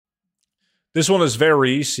This one is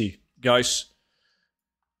very easy, guys.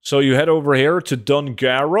 So you head over here to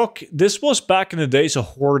Dungarrock. This was back in the days a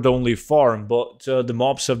horde-only farm, but the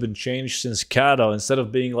mobs have been changed since Kada. Instead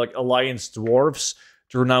of being like Alliance dwarves,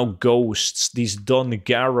 they're now ghosts. These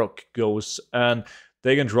Dungarrock ghosts. And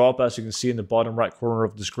they can drop, as you can see in the bottom right corner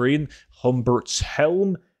of the screen, Humberts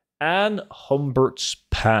helm and Humberts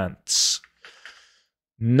pants.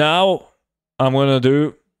 Now, I'm going to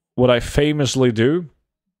do what I famously do.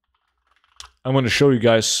 I'm going to show you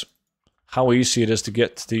guys how easy it is to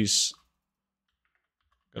get these.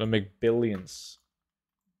 Gonna make billions.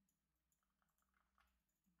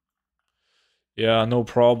 Yeah, no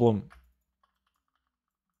problem.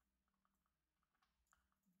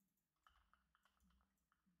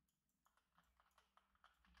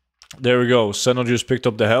 There we go. Senna just picked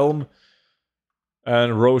up the helm.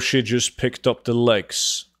 And Roshi just picked up the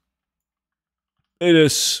legs. It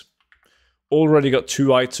is already got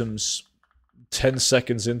 2 items 10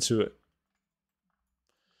 seconds into it.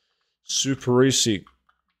 Super easy.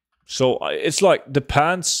 So it's like the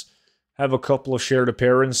pants have a couple of shared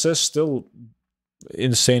appearances. Still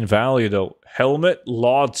insane value though. Helmet,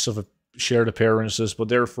 lots of shared appearances, but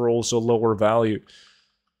therefore also lower value.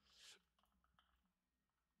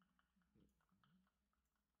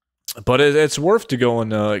 But it's worth to go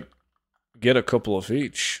and get a couple of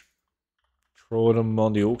each. Throw them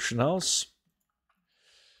on the auction house.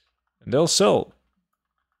 And they'll sell.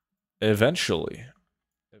 Eventually.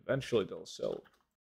 Eventually they'll sell.